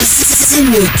The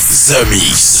Mix. The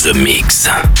Mix. The Mix.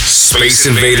 Space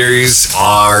Invaders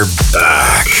are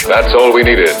back. That's all we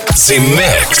needed. The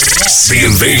Mix. The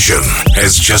invasion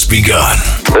has just begun.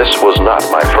 This was not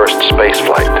my first space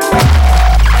flight.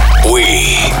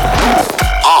 We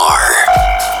are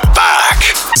back.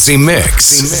 The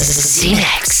Mix. The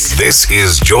Mix. This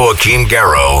is Joachim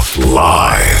Garraud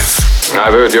live.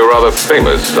 I've heard you're rather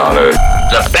famous on Earth.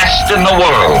 The best in the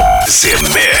world.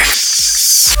 The Mix.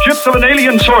 Ships of an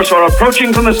alien source are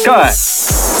approaching from the sky.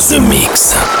 The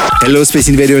Mix. Hello, Space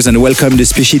Invaders, and welcome to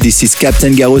Species. This is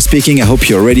Captain Garraud speaking. I hope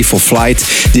you're ready for flight.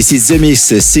 This is The Mix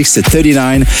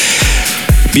 639.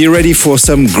 Be ready for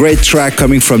some great track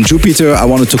coming from Jupiter. I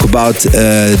want to talk about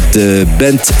the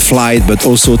Bent Flight, but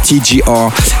also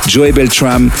TGR, Joey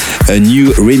Beltram, a new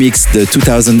remix, the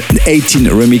 2018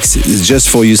 remix, is just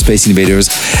for you, Space Invaders.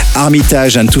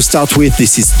 Armitage, and to start with,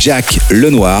 this is Jack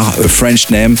Lenoir, a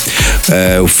French name,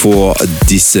 for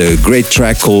this great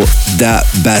track called Da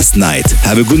Bass Night.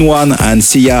 Have a good one, and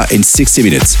see ya in 60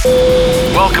 minutes.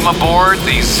 Welcome aboard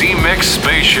the Z-Mix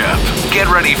spaceship. Get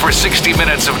ready for 60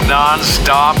 minutes of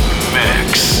non-stop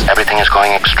mix. Everything is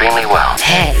going extremely well.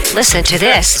 Hey, listen to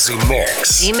this. The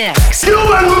Mix. Z-Mix. You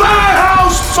in my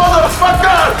house,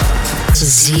 motherfucker!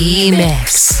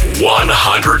 Z-Mix.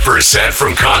 100%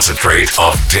 from concentrate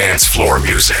of dance floor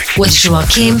music. With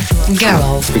Joachim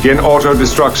Garraud. Begin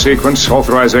auto-destruct sequence.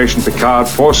 Authorization Picard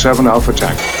 47 Alpha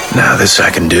Tank. Now this I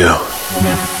can do.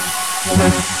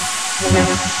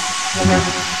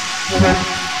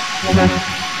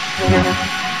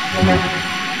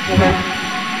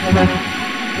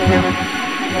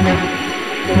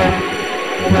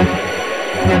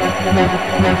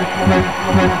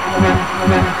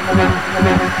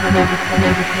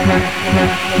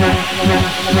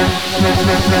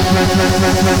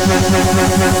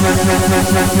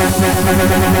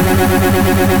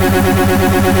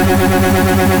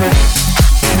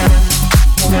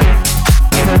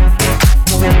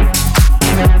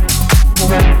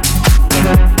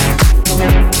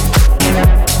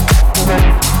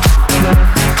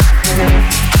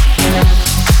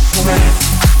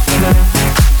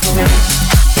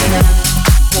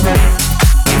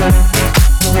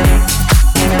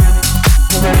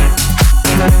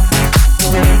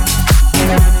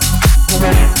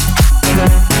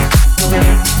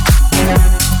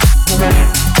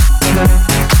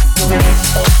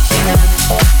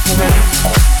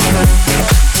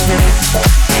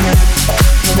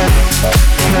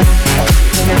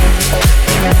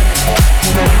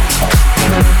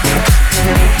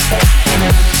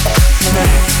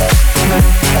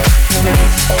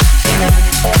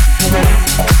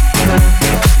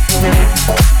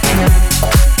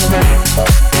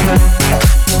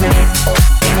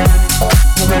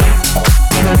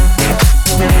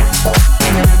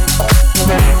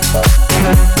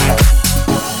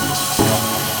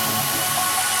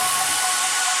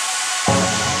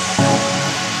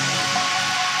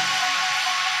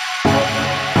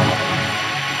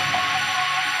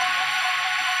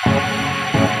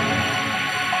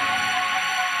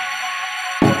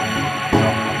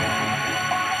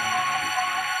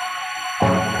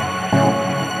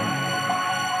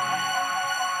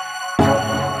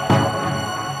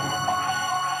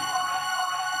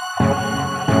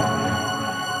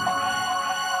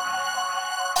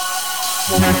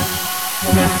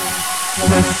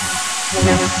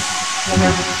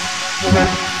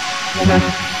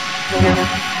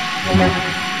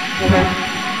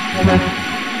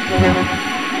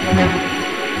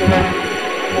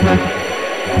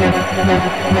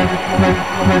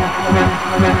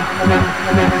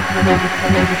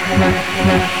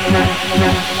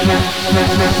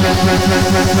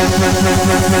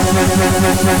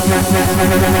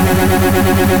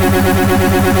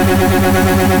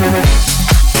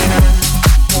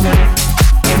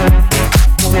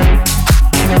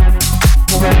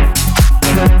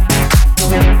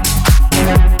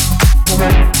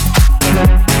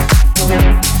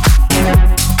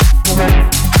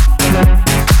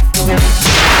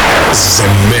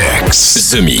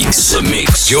 The Mix. The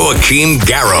Mix. Joachim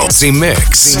Garraud. The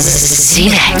Mix.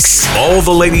 Z-Mix. All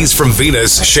the ladies from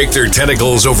Venus shake their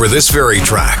tentacles over this very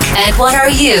track. And what are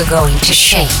you going to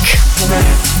shake?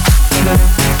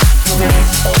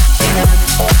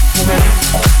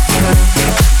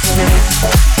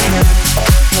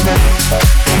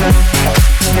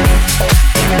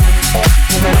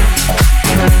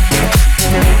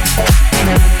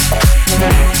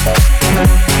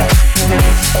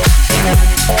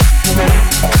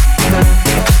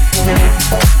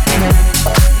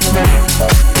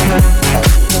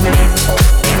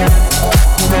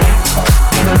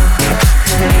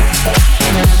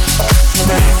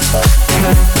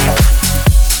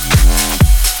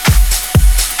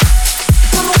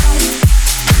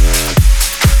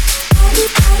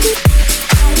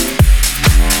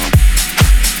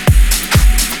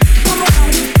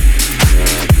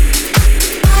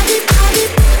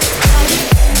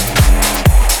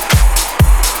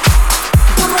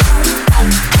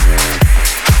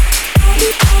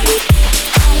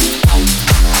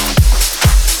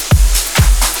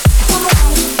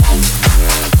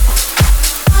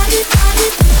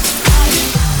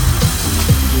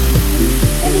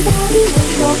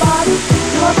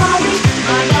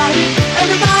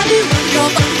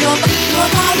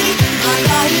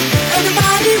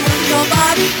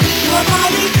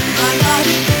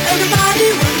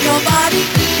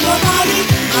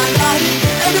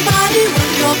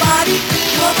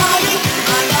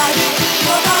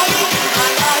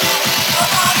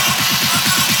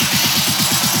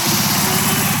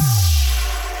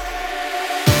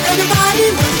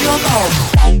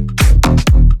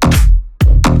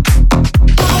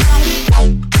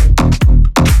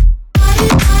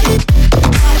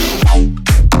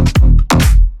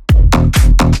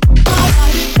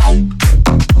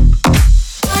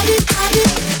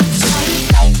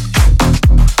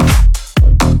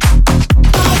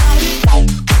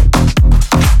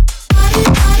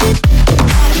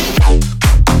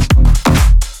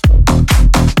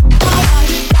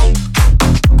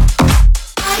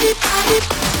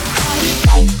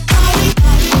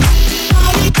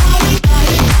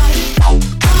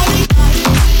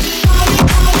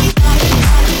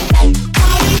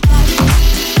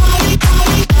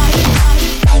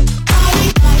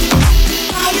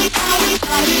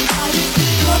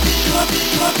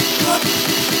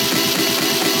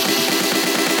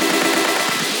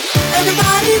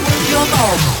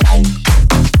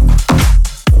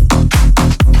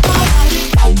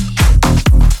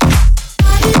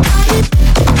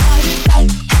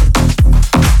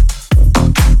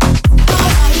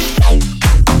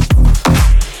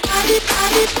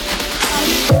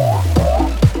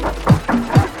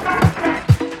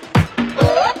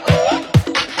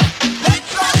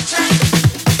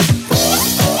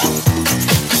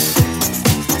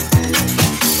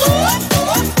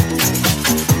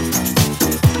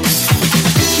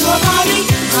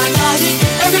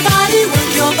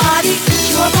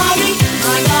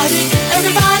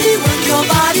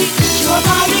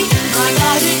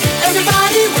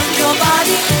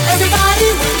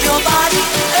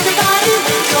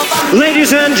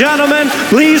 Ladies and gentlemen,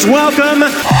 please welcome The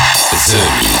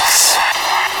Mix.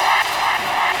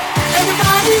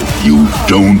 You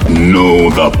don't know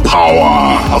the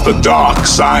power of the dark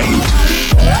side.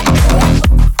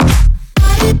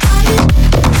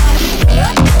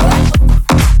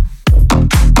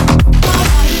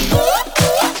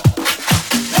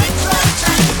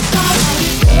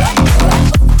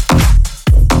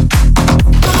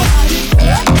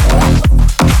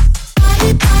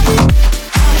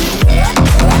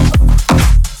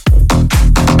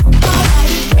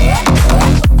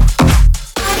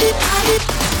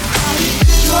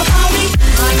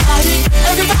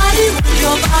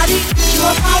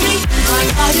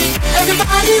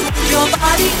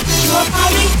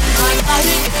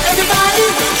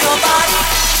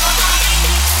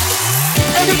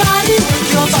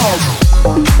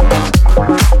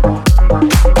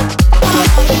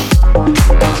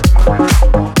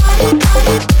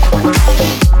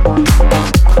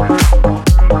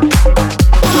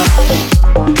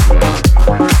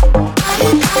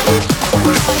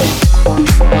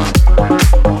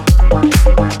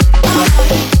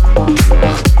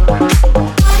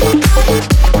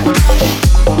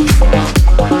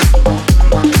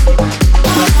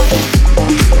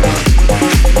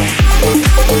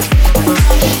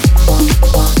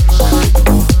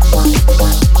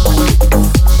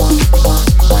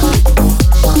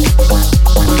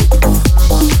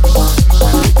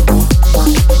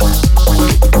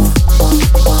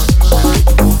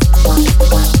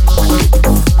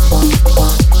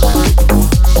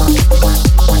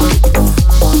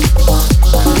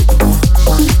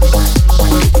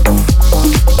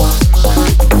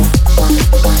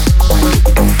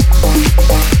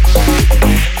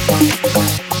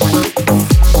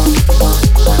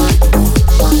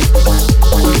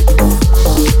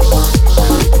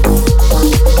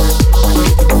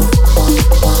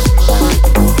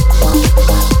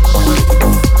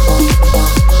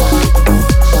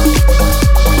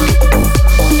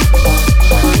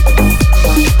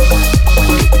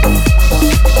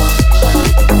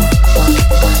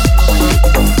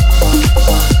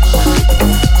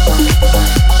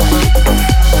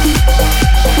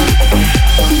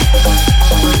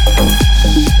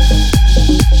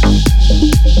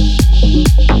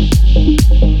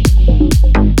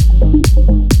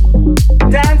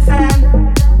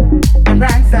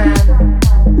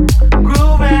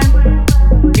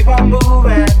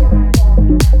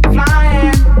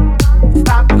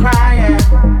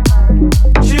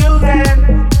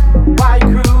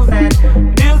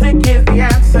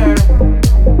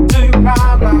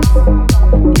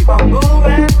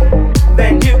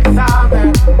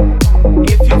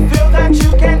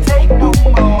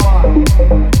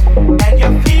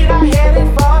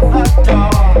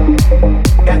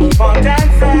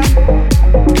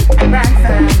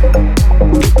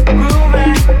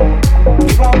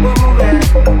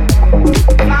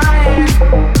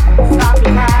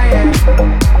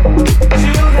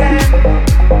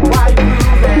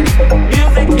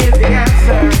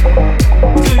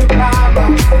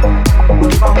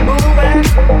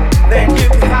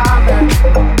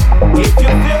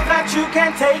 that you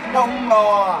can't take no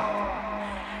more,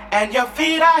 and your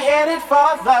feet are headed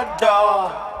for the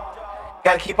door.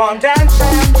 Gotta keep on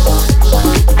dancing,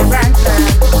 dancing,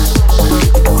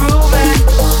 grooving,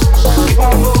 keep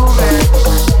on moving,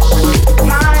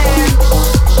 flying,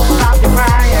 stop your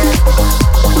crying,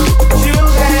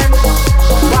 choosing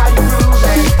while you're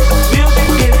grooving.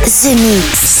 The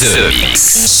Mix. The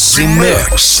Mix. The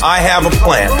Mix. I have a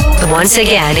plan. Once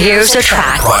again, here's a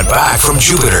track Brought back from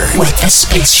Jupiter. with a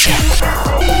spaceship.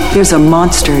 There's a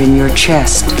monster in your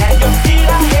chest. And your feet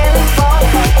are headed for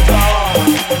the door.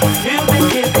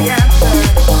 Music is the answer.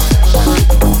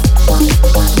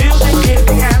 Music is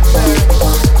the answer.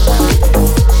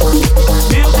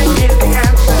 Music is the answer. Music is the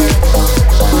answer.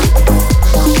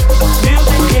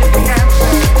 Music is the answer. Music is the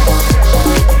answer.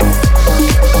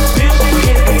 Music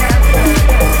is the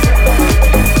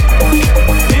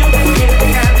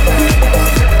answer.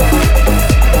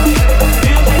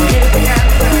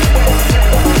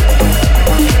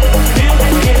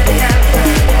 Music is the answer.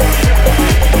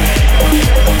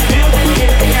 Music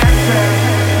is the answer.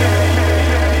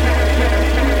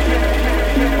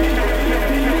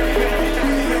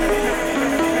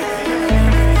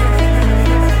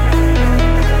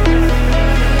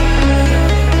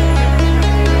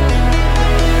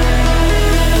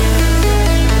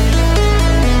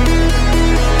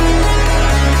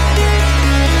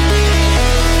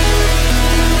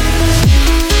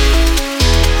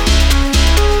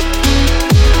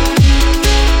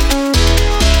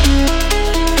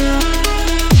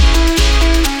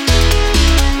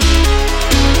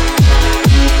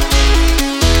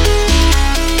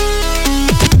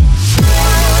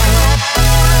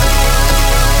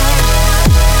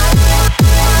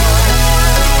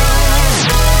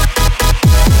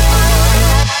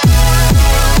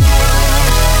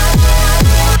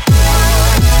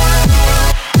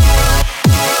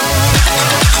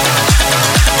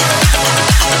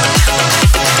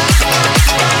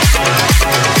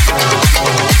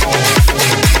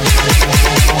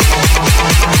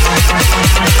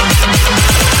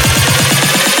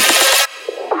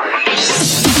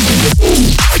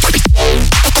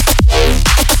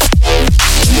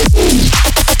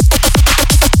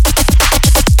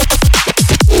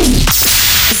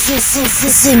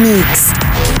 The Mix.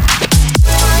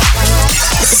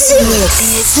 The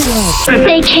Mix.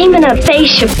 They came in a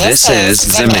spaceship. This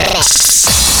is The Mix.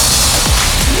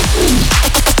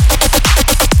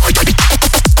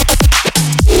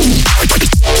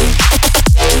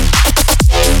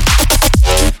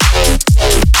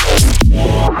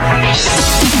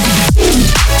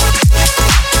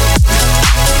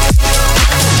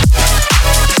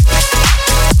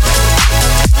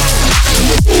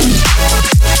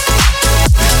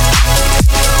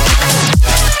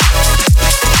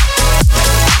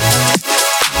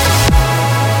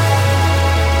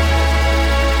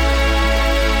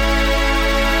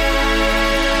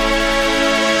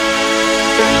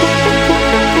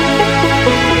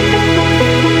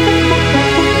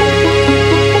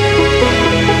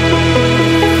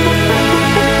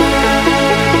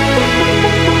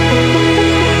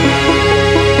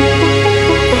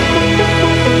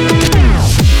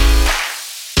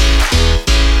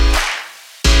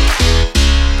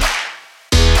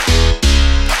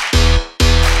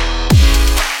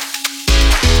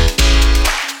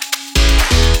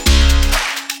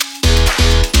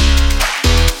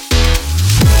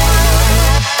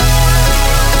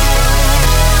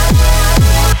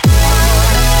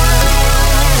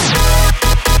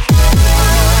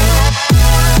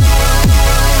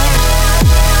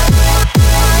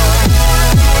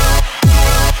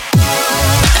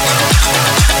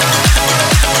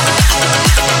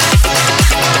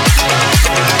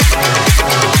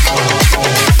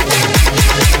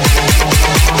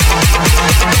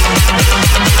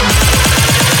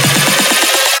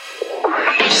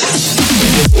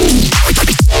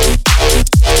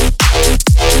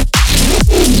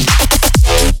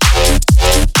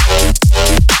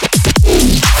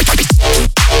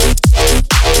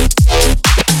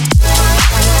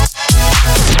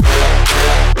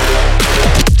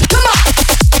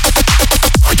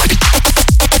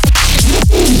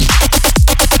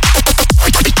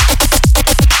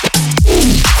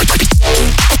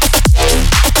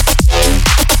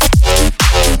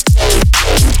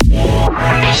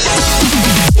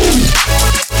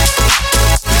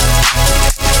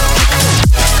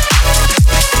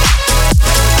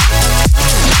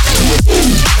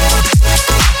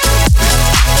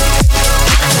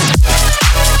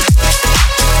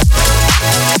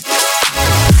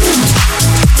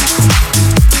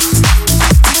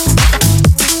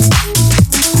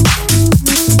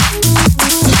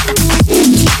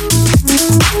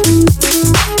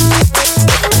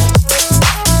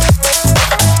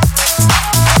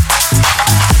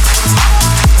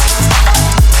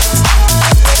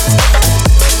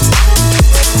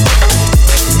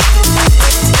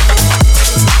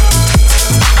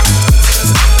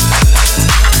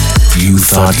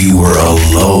 thought you were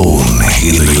alone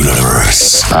in the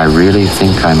universe. I really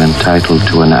think I'm entitled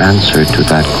to an answer to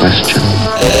that question.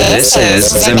 This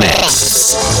is The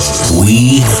Mix.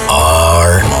 We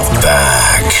are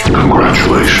back.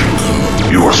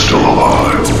 Congratulations. You are still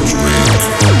alive.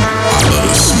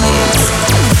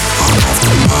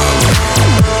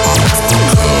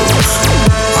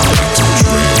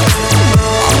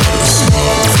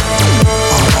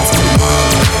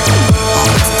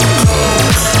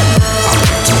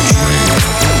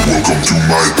 Welcome to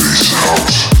my bass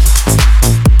house.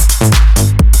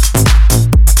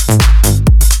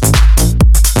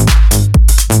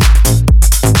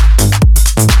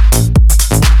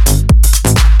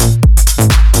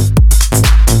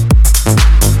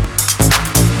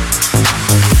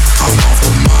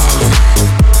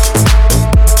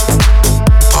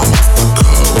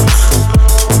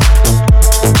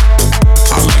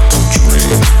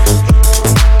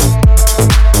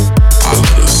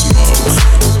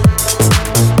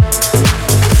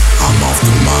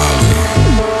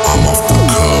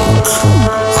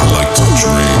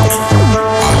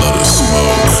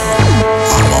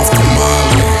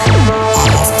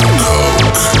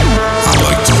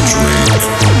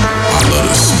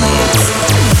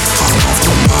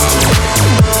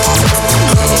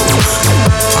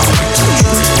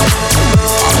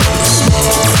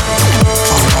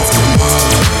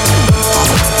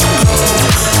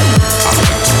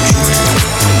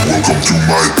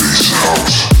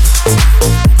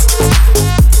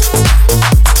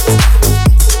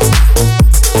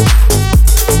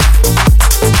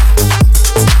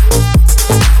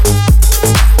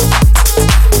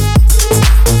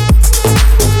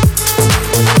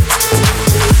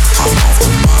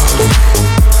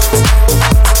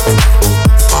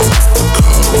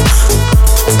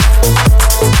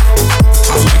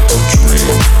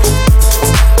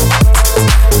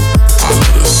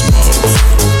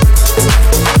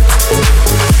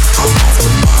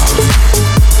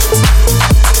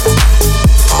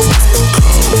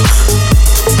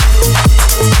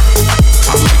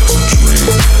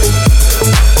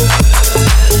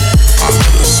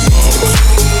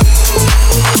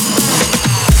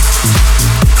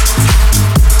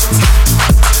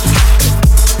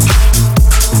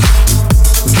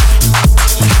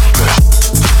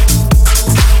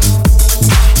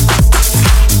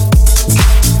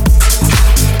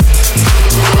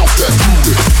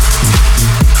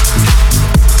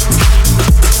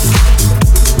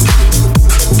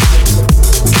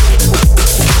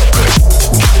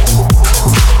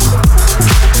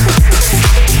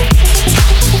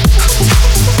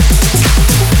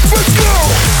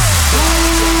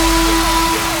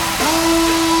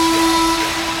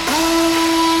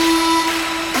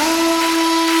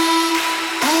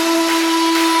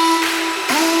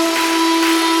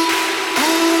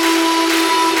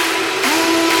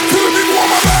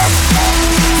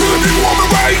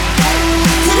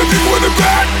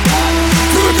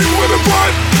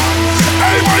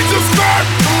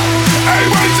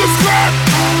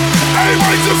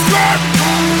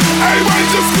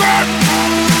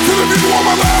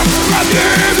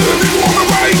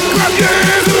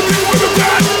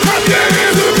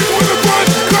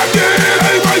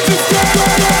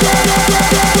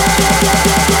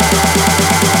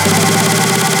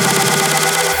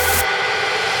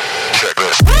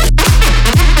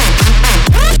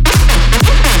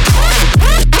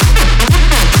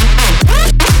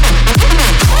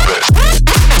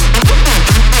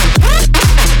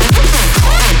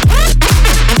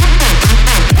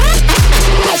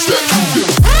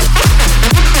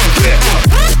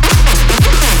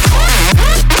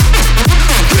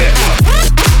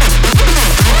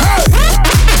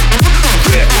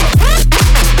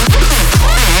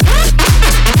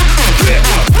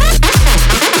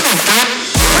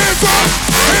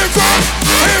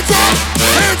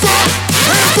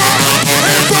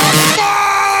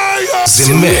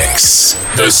 The Mix,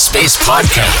 the space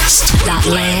podcast that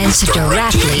lands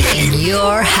directly in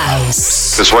your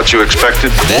house. Is this what you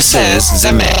expected? This is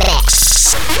The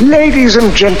Mix. Ladies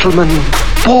and gentlemen,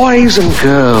 boys and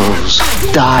girls,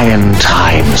 dying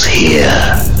times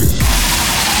here.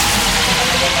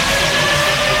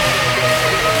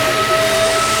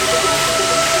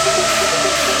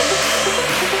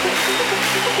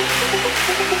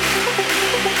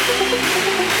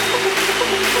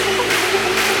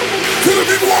 To the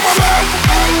people on my left,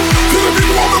 to the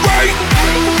people on the right,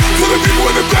 to the people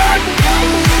in the back,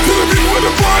 to the people in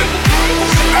the front.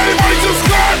 Everybody just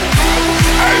clap,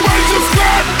 everybody just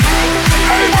clap,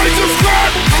 everybody just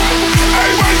clap,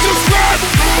 everybody just clap.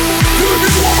 To the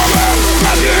people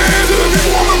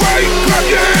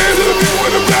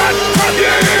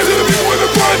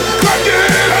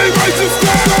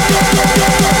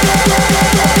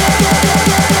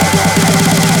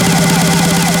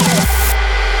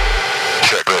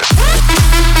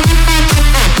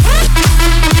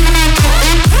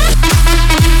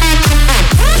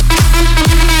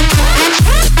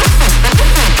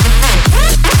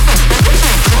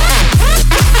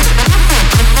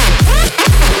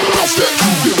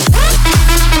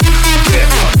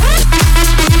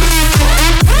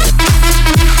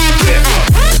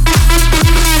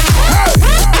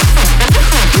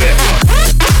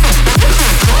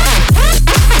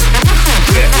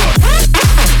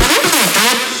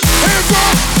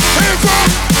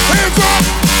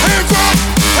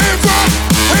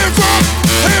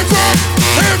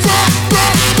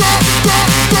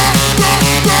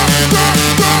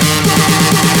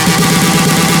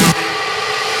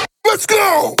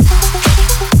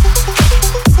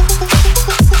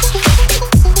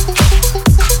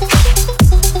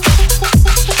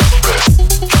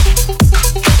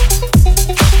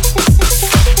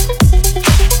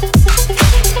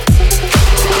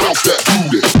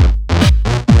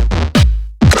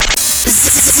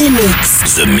The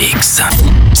Mix.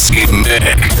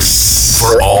 Mix.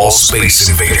 For all Space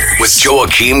Invaders. With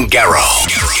Joachim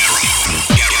Garraud.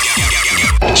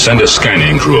 Send a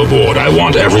scanning crew aboard. I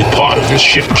want every part of this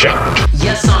ship checked.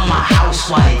 Yes, I'm a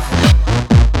housewife.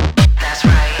 That's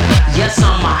right. Yes,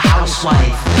 I'm a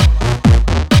housewife.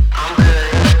 I'm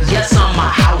good. Yes, I'm a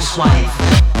housewife.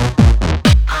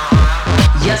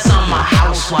 Yes, I'm a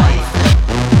housewife.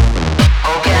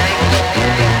 Okay.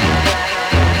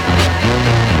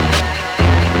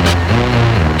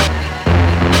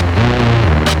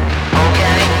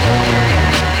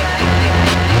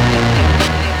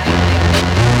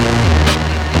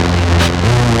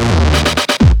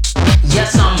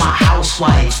 Yes, I'm a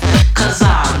housewife, 'cause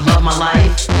I love my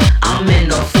life. I'm in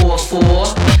the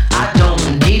 4-4, I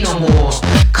don't need no more,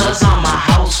 'cause I'm a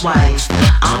housewife.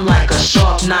 I'm like a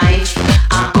sharp knife,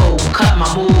 I go cut my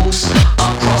moves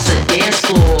across the dance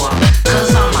floor,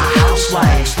 'cause I'm a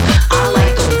housewife. I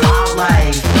like the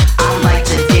wildlife, I like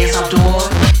to dance outdoor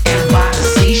and by the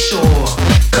seashore,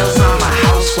 'cause I'm a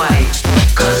housewife,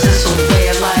 'cause it's a way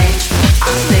of life. I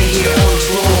stay here on the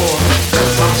floor,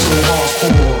 'cause I'm so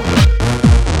hardcore.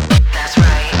 That's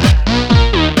right.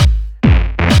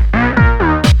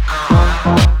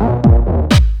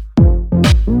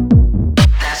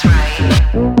 That's right.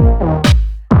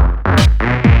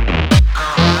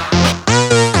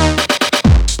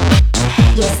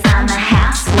 Yes, I'm a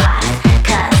housewife,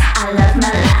 'cause I love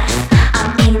my life.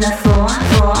 I'm in the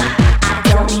 4-4, I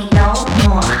don't need no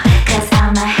more, 'cause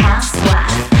I'm a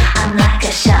housewife. I'm like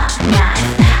a sharp knife,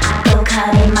 I go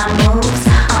cutting my moves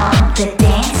on the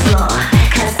dance floor,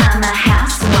 'cause I'm a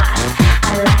housewife.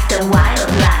 I like the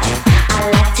wildlife, I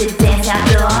like to dance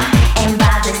outdoor and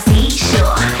by the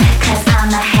seashore, 'cause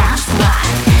I'm a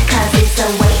housewife, 'cause it's a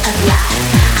way of life.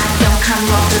 I don't come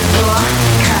off the floor,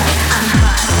 'cause I'm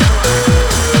hardcore.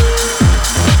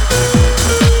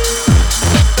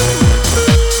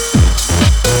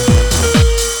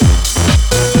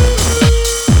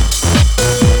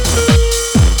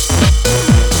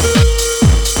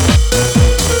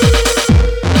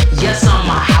 Yes, I'm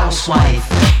a housewife.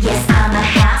 Yes, I'm a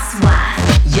housewife.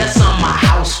 Yes, I'm a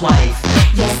housewife.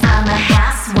 Yes, I'm a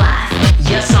housewife.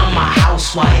 Yes, I'm a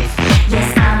housewife.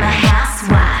 Yes, I'm a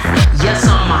housewife. Yes,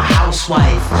 I'm a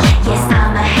housewife. Yes, I'm a housewife. Yes,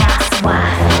 I'm a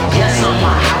housewife. Yes, I'm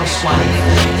a housewife.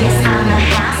 Yes, I'm a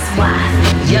housewife.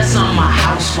 Yes, I'm a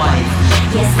housewife.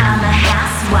 Yes, I'm a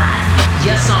housewife.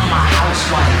 Yes, I'm a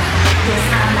housewife.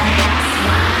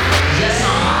 Yes,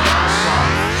 I'm a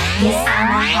housewife. Yes, I'm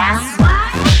a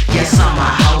housewife. Yes, I'm a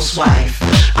housewife.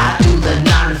 I do the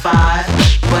 9 to 5,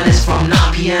 but it's from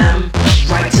 9 p.m.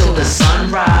 right till the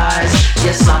sunrise.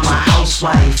 Yes, I'm a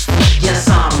housewife. Yes,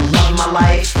 I'm loving my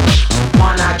life.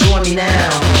 Why not join me now?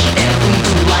 And we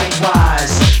do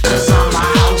likewise. 'Cause I'm a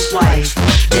housewife.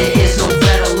 There is no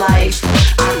better life.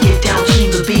 I get down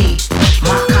to the beat,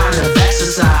 my kind of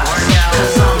exercise.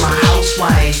 'Cause I'm a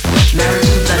housewife, married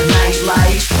to the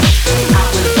nightlife. Out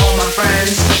with all my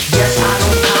friends. Yes, I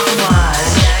don't compromise.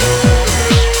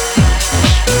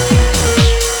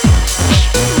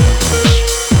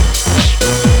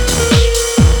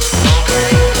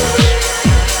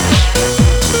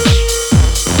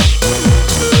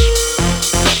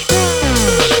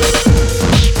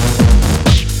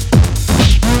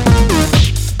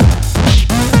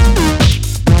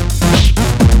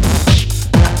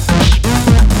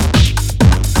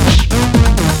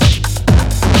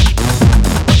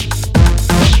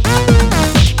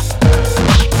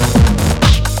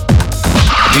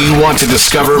 Do you want to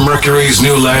discover Mercury's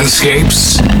new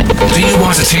landscapes? Do you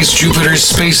want to taste Jupiter's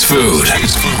space food?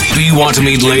 Do you want to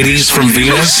meet ladies from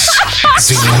Venus?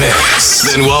 Z-Mix.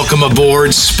 Then welcome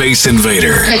aboard Space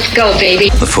Invader. Let's go, baby.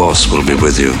 The Force will be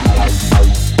with you.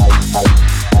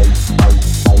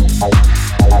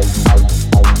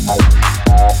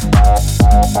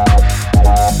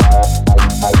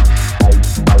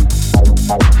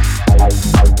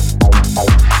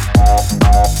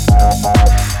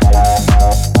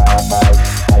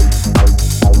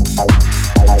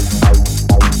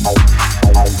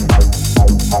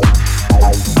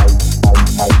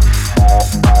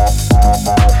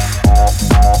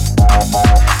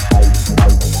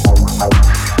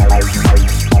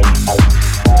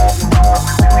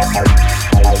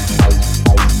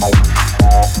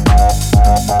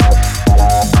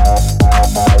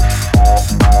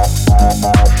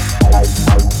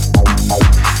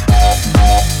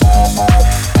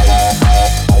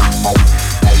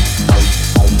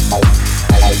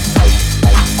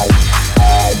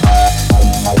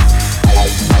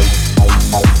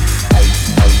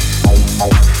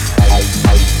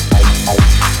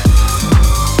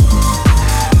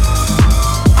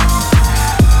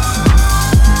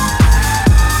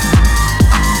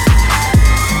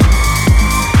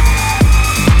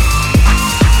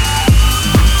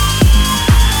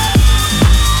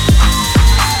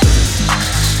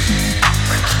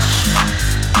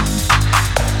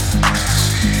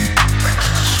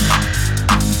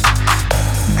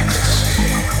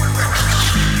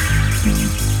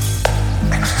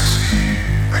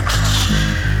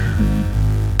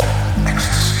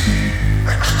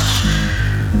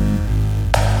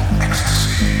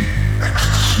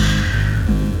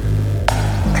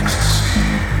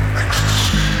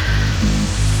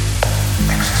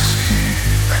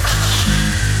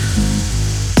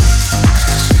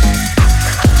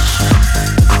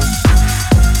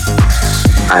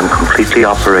 completely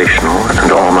operational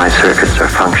and all my circuits are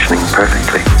functioning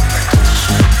perfectly.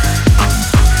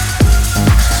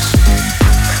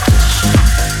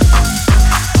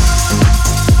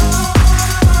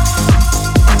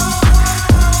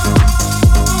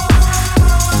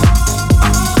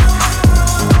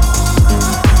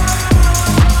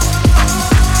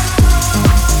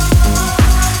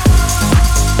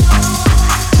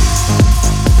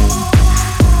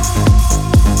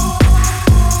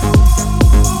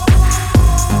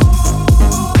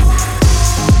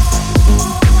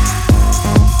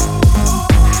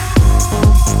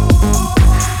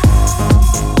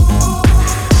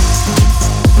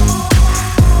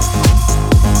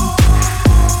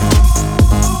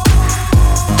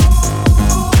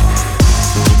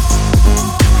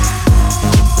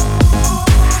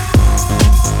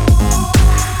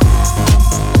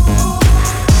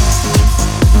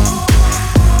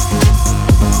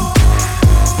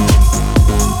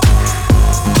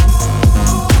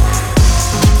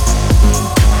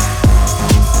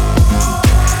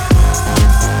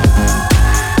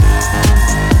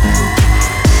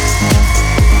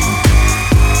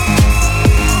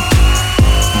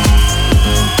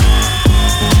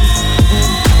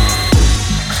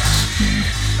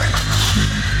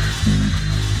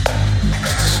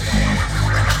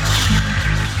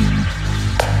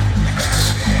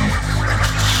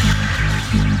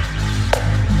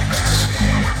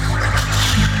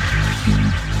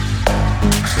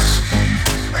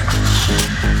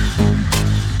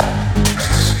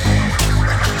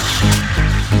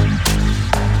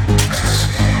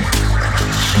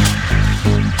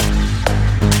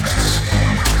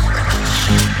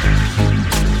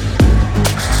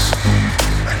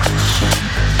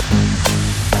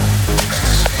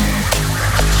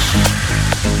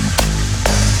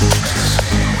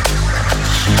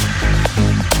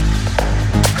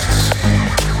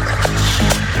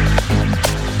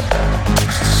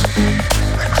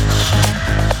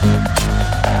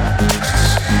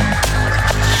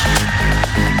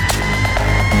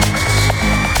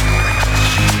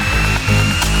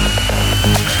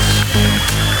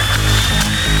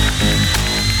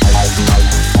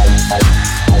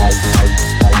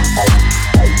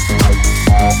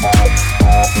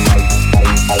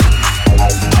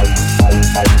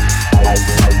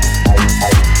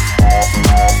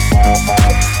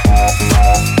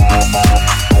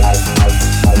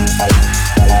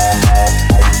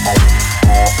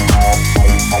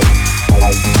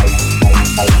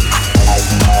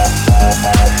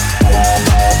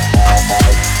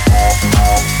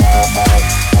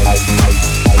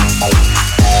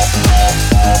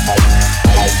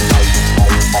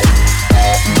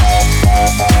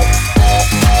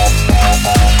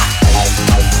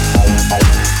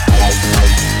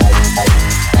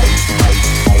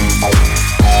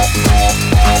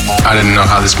 I didn't know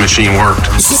how this machine worked.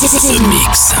 The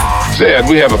Mix. Zed,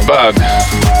 we have a bug.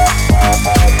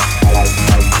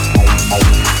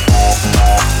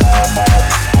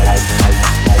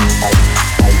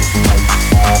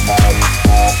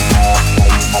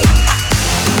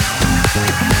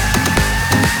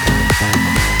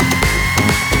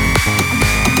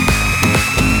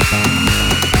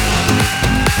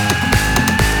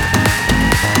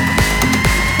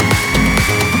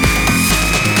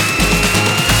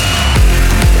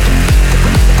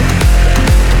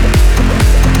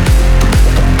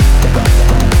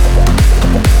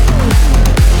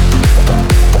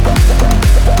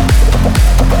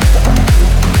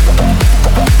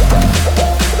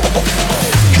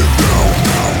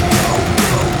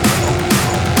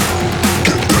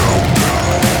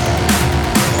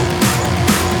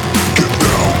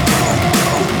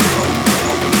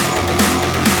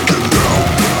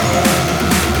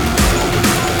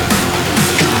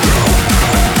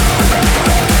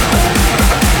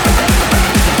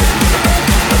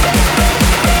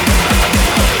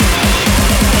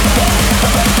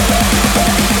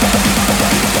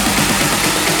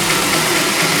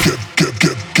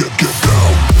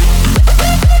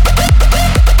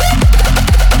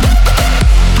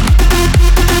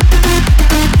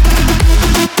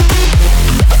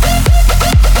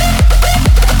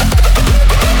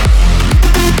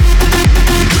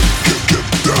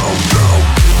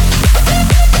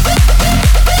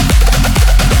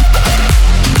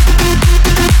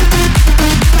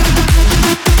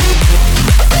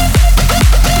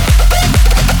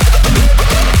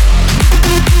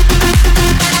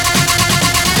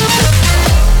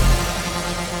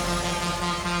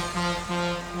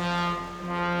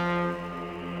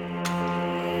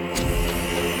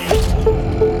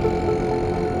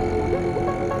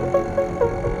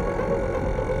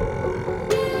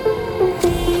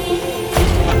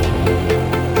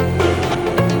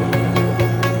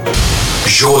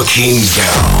 Joaquin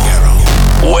Garrow.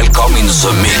 Welcome in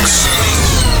the mix.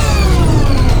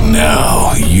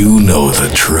 Now you know the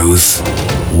truth.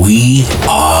 We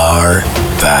are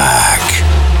back.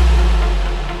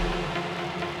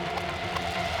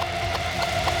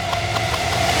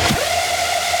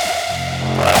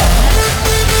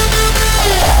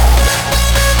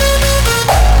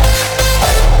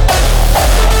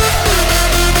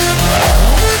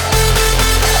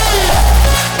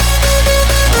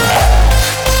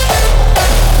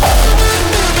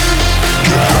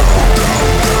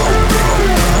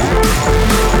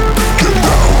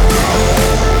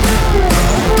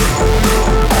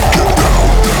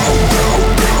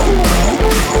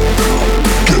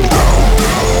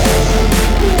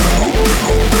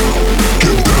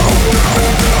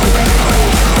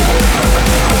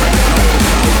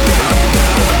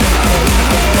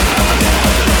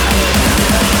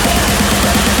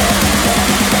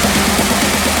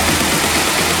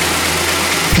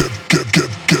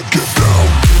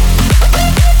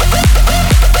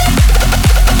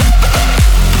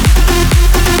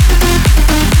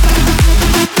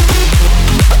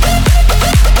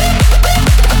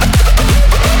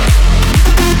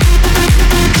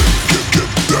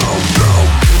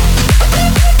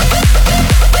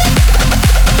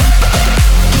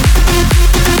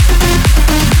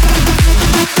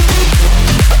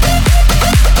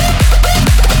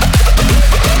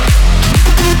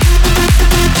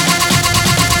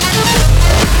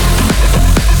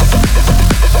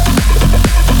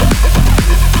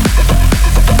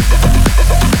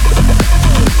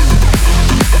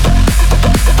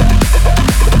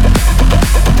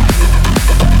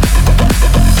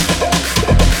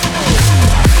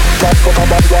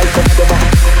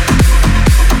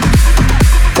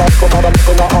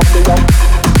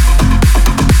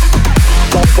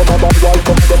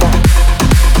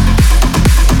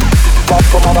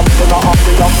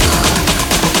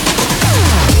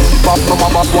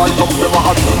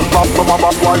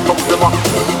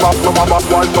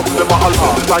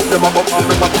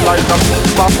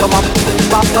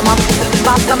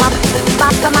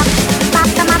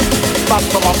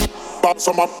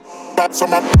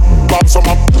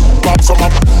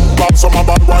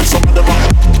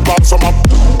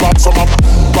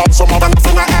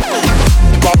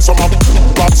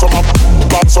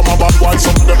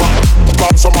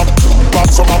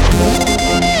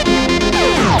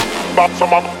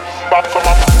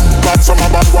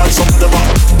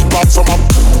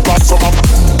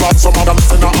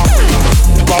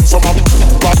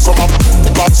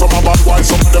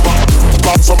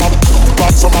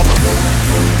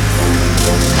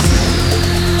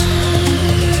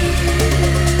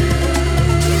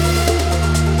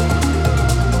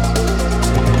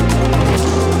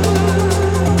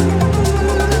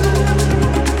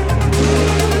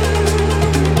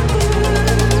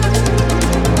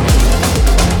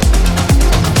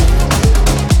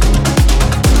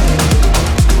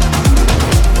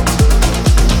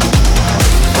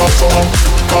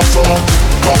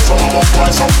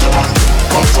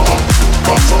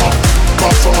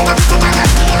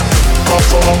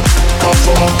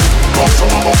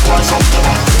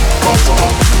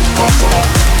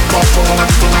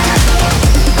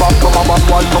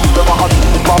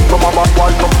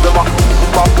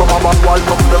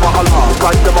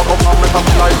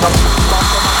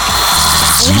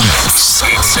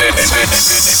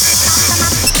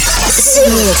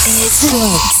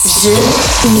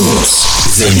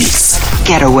 The Mix.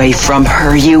 Get away from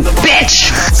her, you bitch!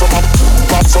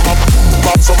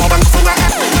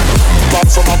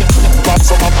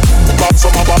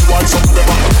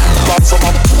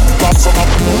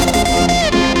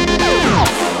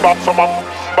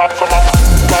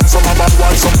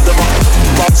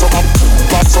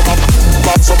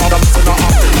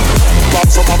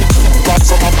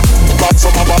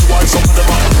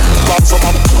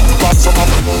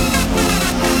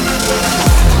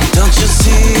 Don't you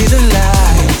see the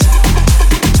light?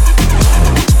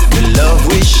 The love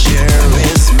we share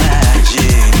is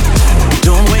magic.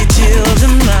 Don't wait till the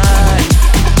night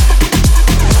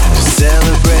to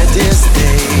celebrate this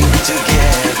day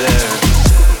together.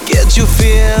 Can't you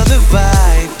feel the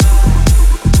vibe?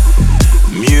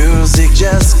 Music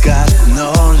just got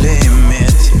no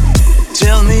limit.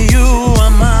 Tell me you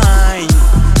are mine.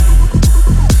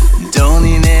 Don't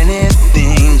need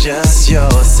anything, just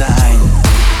your sign.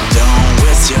 Don't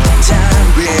waste your time,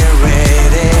 be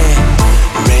ready.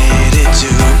 Ready to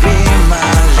be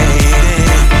my lady.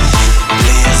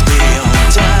 Please be on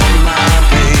time, my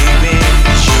baby.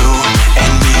 You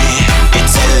and me,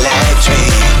 it's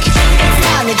electric. It's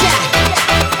time to jack.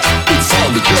 It's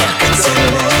time to jack. It's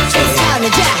electric. It's time to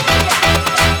jack.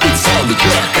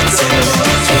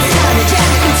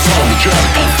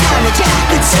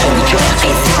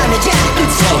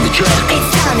 jack.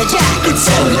 It's time to jack. It's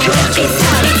time to jack. It's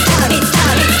time. It's time. It's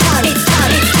time. It's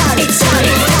time. It's time. It's time.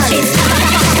 It's time.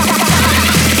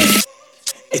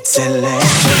 It's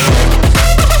electric.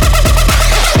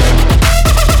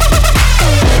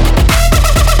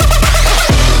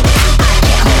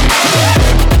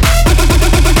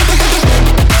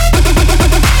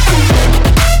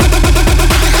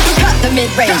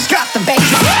 Mid-range, drop the bass.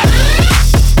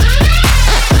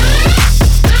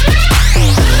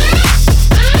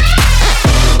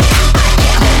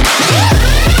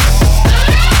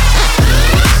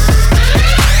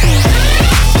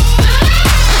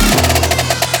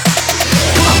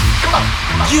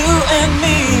 You and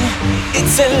me,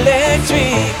 it's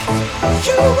electric.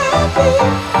 You and me,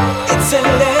 it's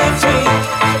electric.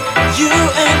 You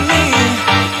and me,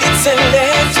 it's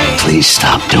electric. Please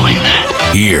stop doing that.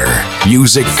 Here,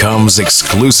 music comes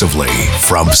exclusively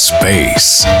from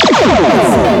space.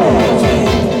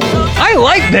 I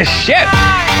like this shit.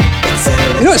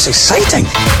 You know, it's exciting.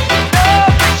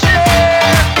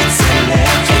 It's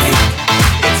electric.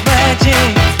 It's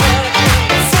magic.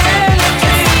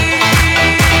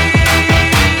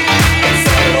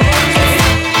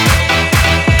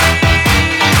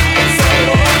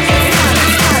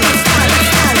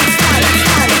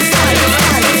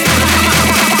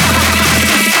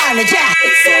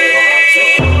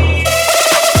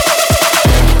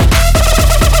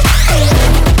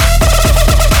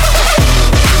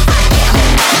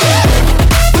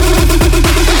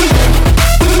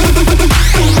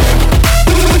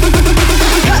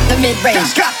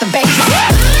 Mid-range, drop the bass.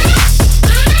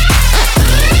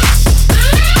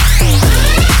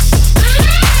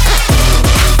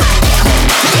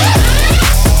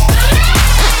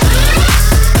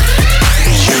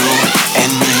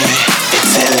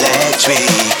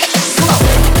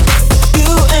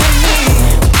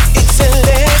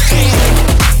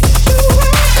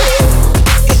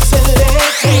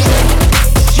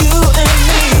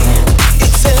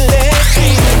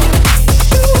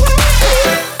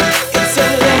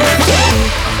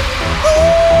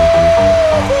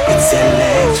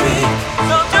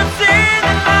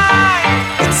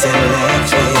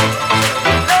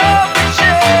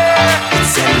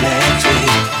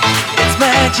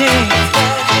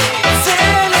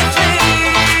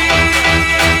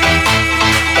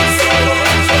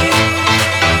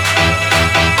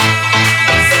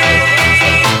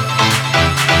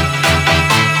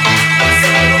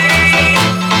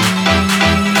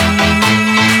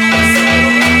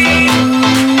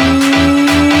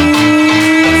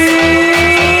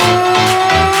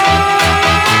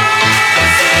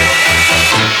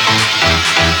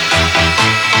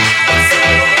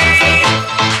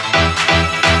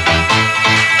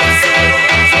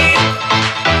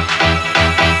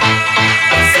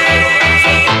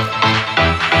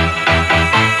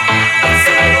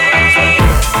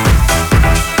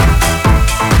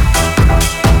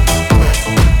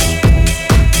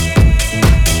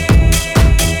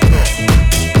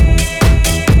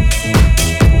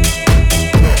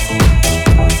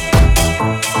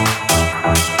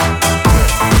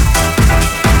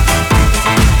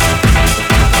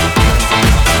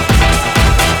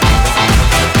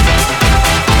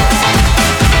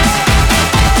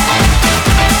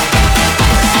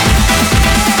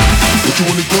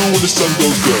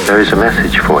 There is a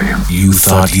message for you. You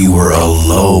thought you were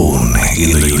alone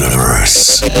in the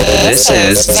universe. This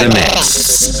is The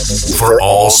Mix. For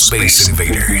all space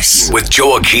invaders with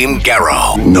Joachim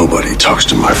Garrow. Nobody talks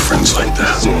to my friends like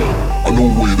that. I know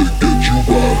a way to get you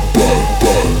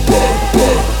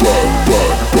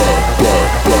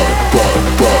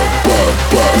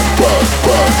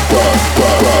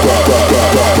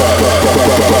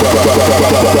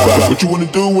What you wanna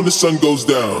do when the sun goes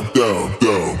down, down,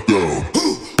 down, down?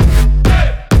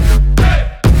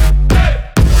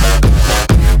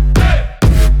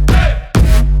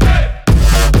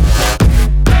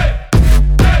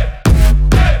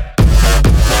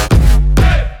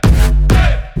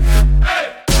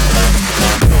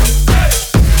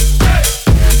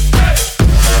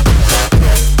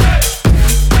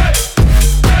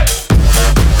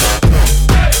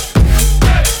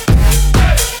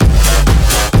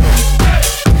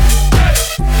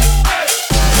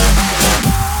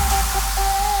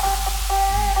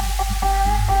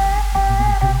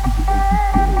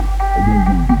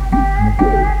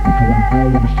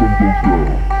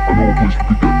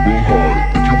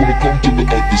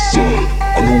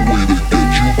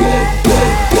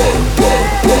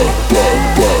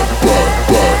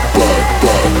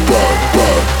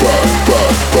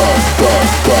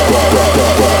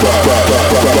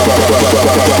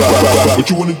 What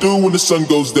you wanna do when the sun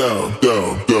goes down,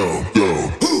 down, down,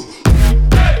 down?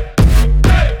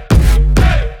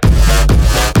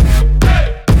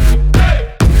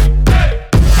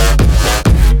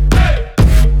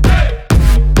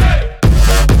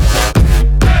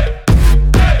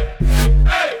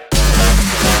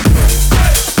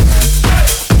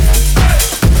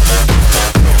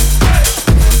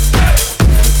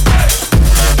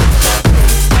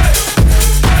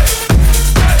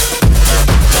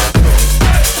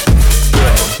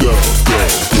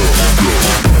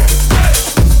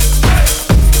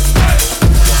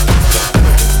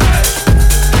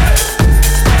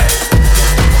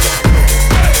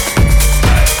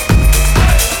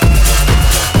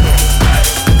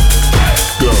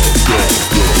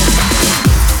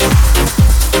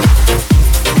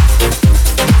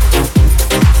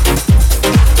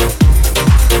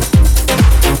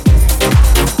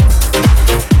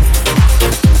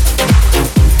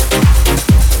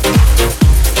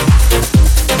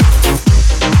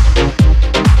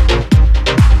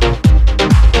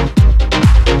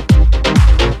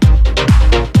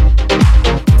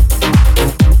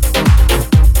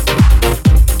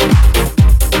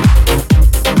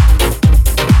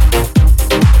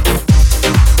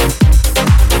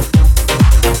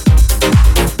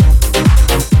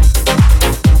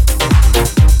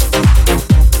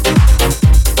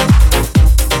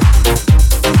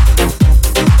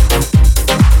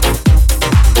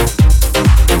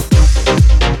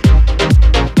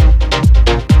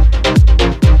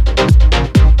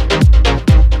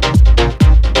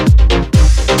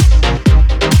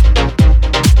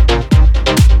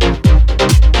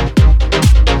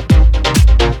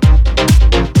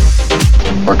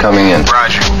 We're coming in.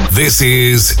 Roger. This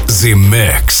is The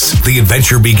Mix. The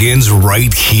adventure begins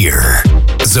right here.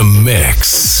 The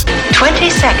Mix. 20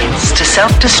 seconds to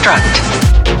self-destruct.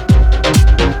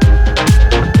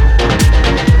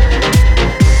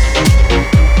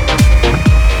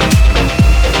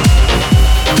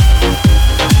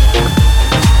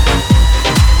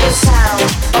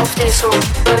 Disco,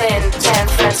 Berlin, San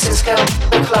Francisco,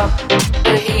 the club,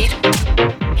 the heat,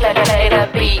 play the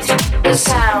beat. The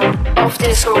sound of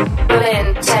disco,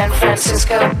 Berlin, San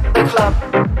Francisco, the club,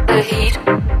 the heat,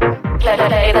 play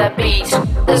the beat.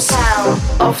 The sound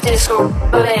of disco,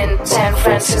 Berlin, San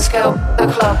Francisco, the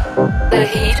club, the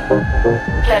heat,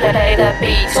 play the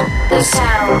beat. The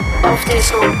sound of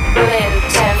disco, Berlin,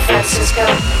 San Francisco,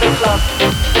 the club,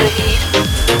 the heat,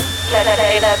 play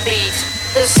the beat.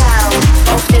 The sound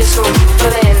of disco,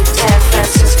 Berlin, San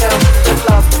Francisco, the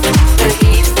club, the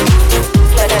heat,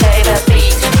 play the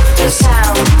beat. The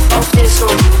sound of disco,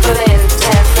 Berlin,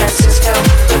 San Francisco,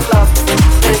 the club,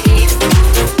 the heat,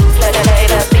 play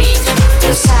the beat.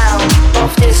 The sound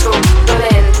of disco,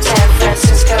 Berlin, San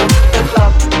Francisco, the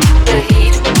club, the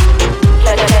heat,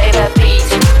 play the beat.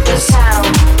 The sound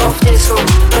of disco,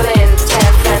 Berlin,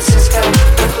 San Francisco,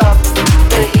 the club,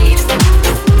 the heat,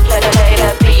 play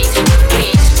the beat.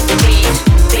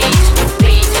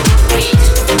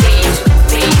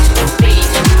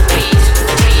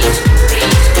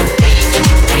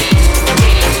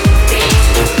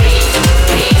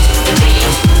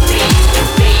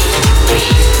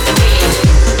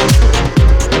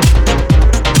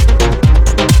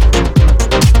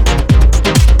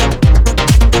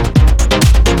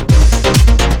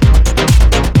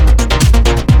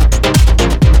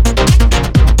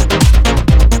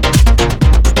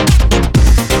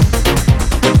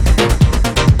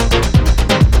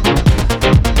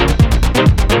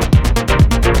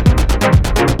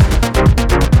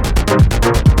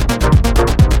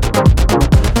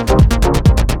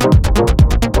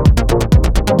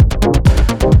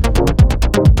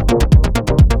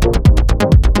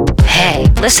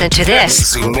 Listen to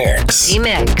this. Z-Mix.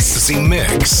 Z-Mix.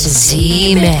 Z-Mix.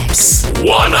 Z-Mix.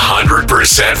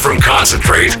 100% from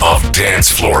concentrate of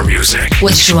dance floor music.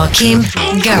 With Joachim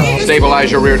Garraud.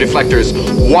 Stabilize your rear deflectors.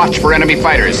 Watch for enemy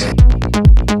fighters.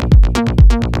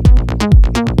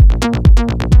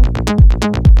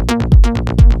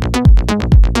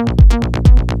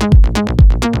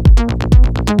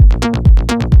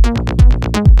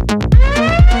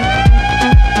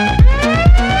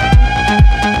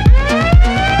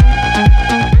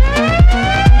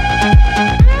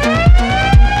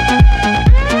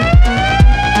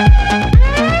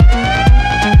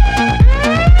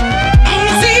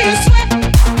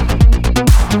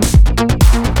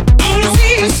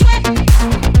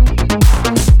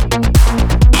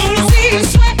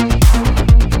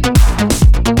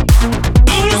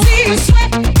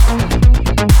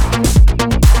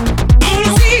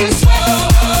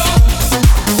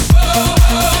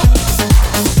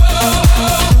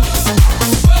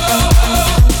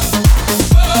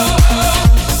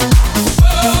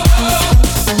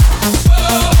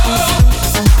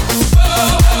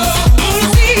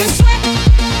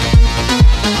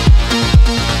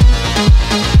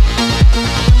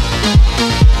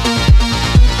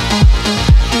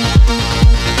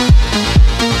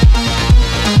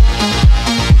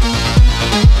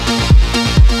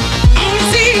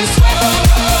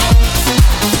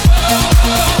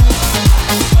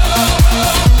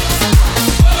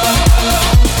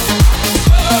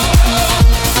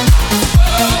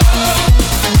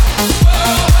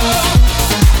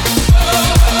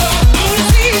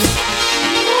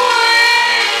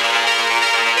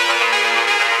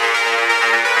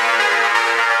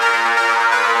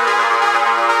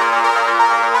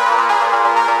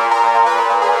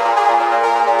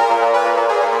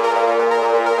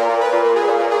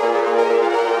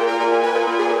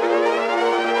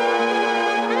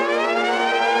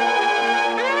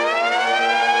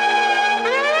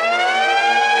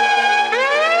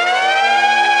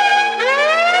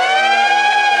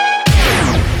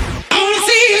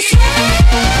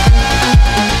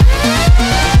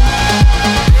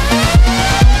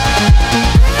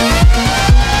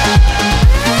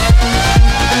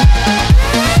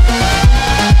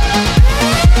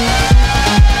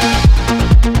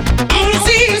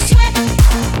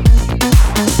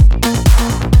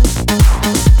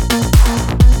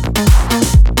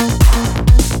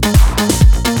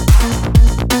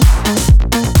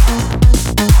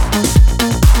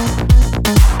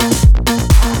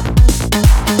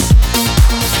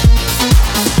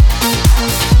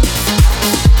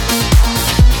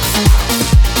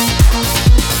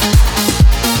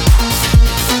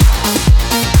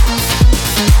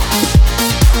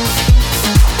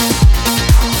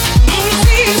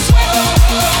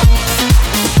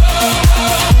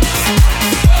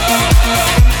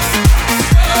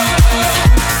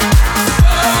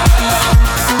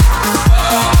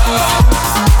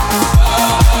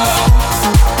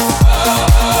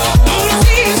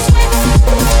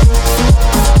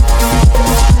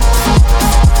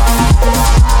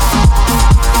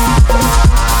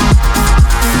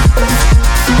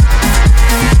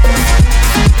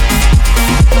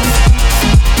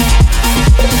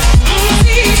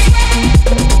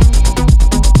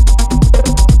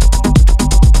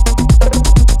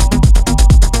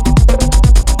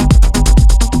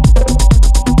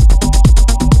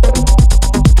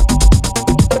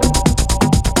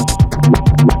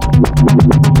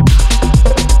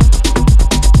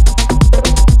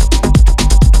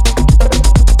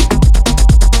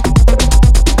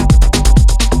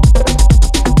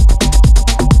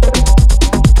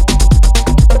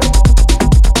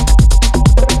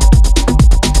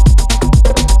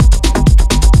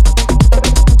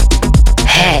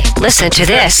 Listen to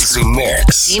this.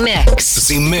 Z-Mix. Z-Mix.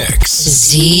 Z-Mix.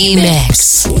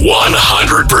 Z-Mix.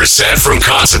 100% from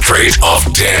concentrate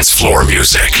of dance floor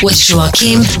music. With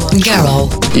Joachim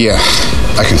Garraud. Yeah,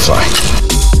 I can fly.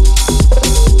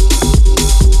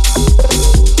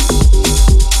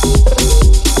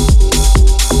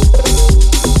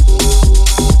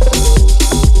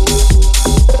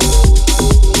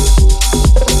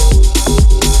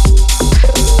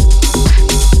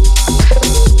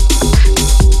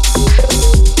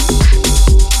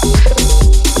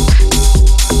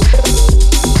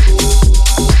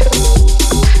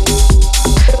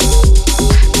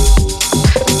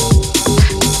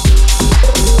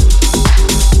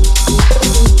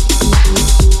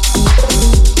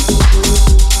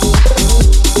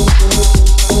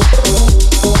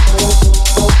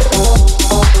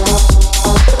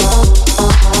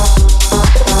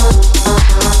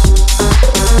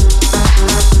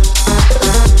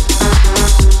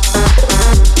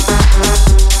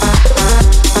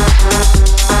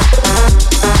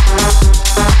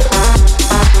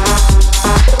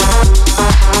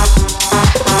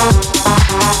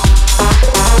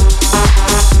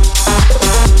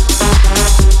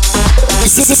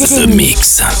 The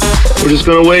Mix. We're just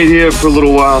gonna wait here for a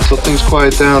little while until things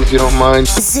quiet down, if you don't mind.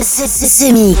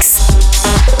 The Mix.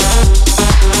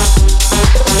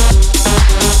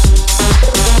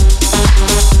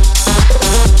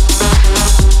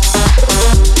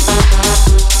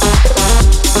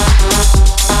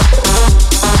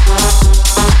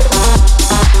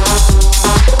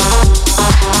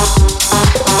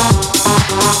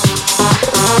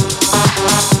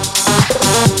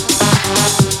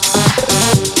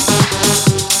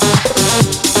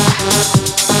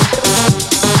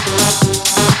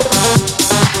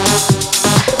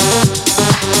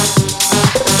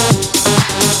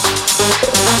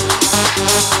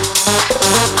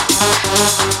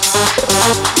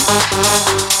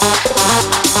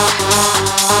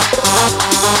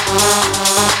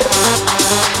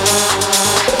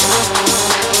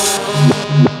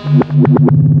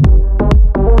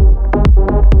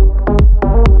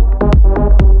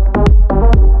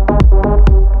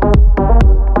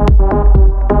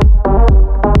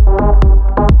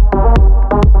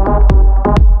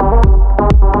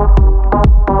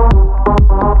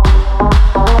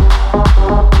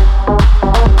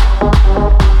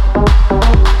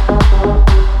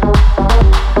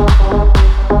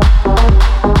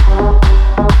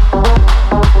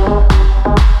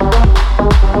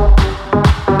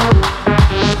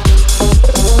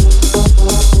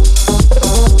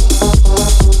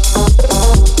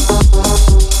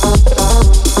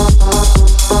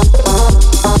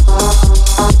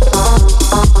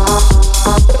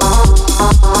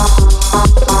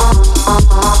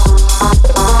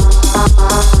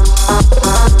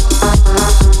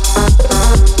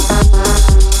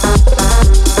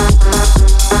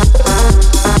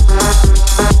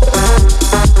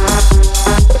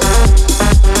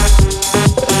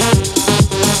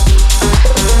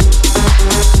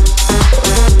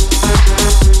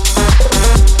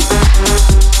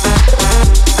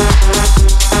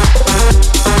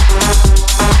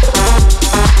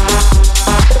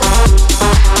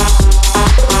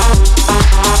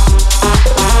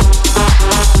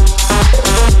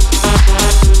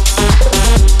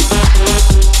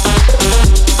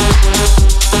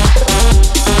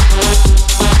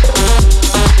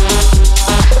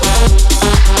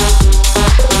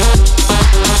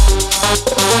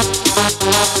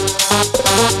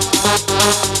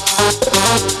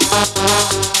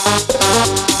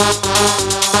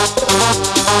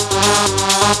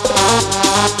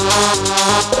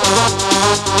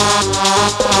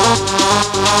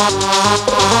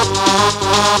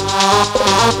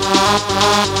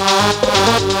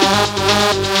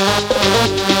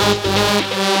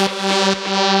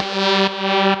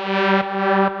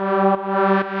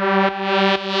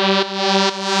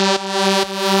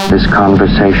 This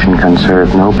conversation can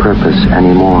serve no purpose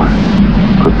anymore.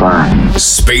 Goodbye.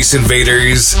 Space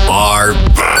Invaders are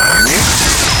back.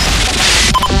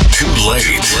 Too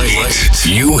late.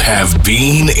 You have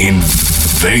been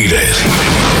invaded.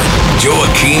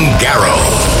 Joachim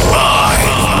Garraud.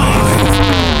 Live.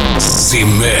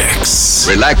 Z-Mix.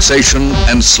 Relaxation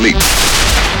and sleep.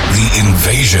 The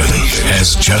invasion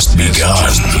has just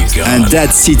begun. And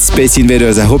that's it, Space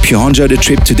Invaders. I hope you enjoyed the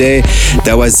trip today.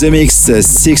 That was The Mix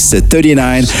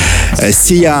 639.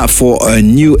 See ya for a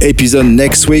new episode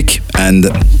next week and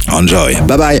enjoy.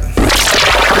 Bye-bye.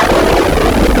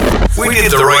 We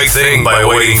did the right thing by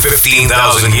waiting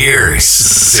 15,000 years.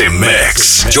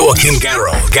 Z-Mix. Joachim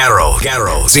Garraud.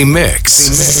 Z-Mix.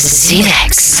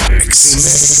 Z-Mix.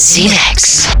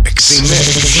 Z-Mix.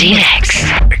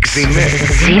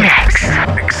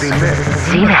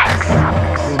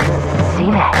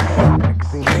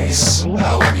 Please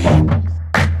help me.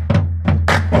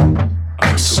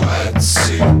 I'm so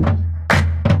headsick.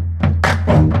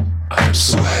 I'm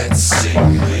so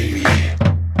headsick, baby.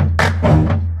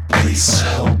 Please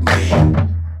help me.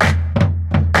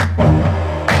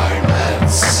 I'm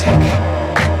headsick.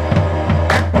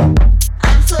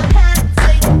 I'm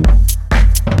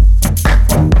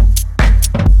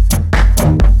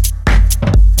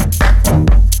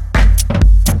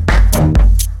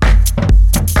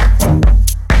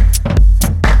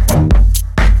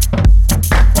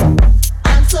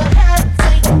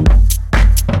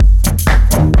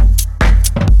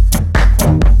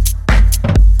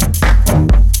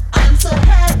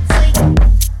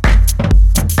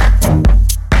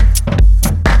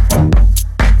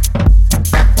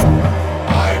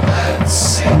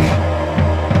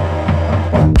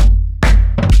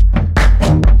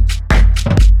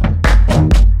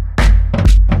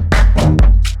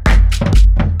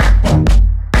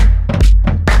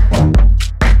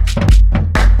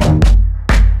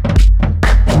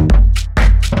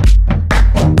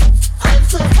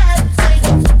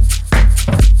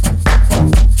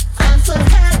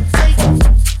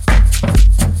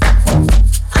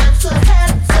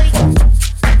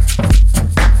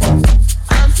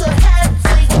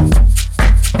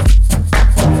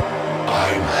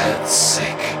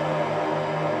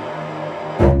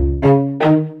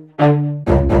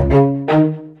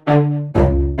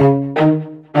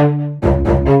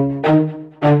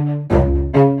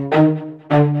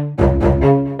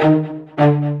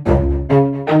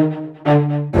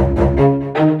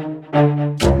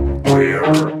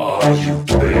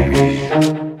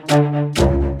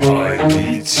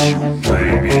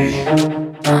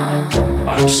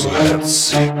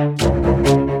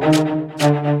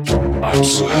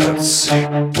so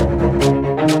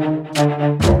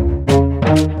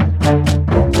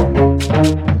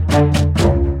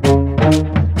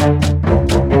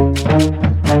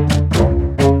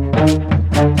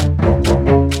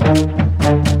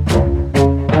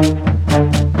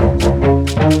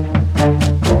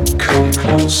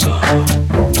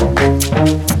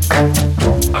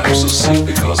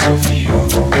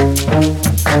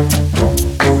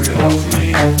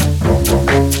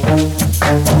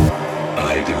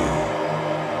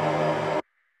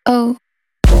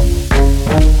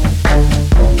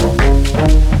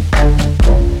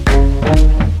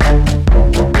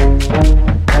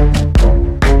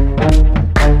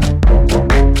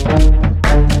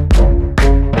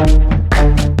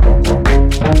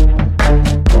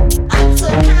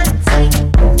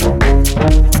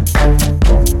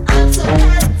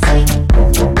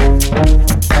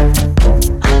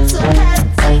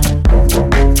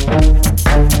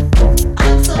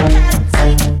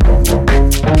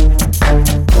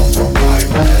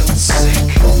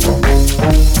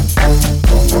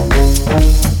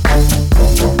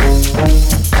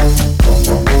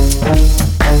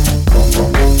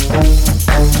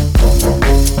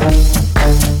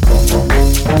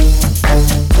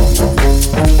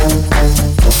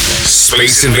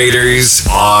Space Invaders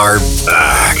are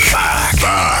back.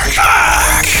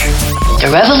 The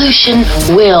revolution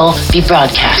will be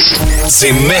broadcast.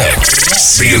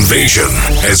 Z-Mix. The invasion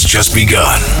has just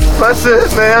begun. That's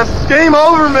it, man. Game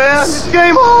over, man. It's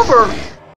game over.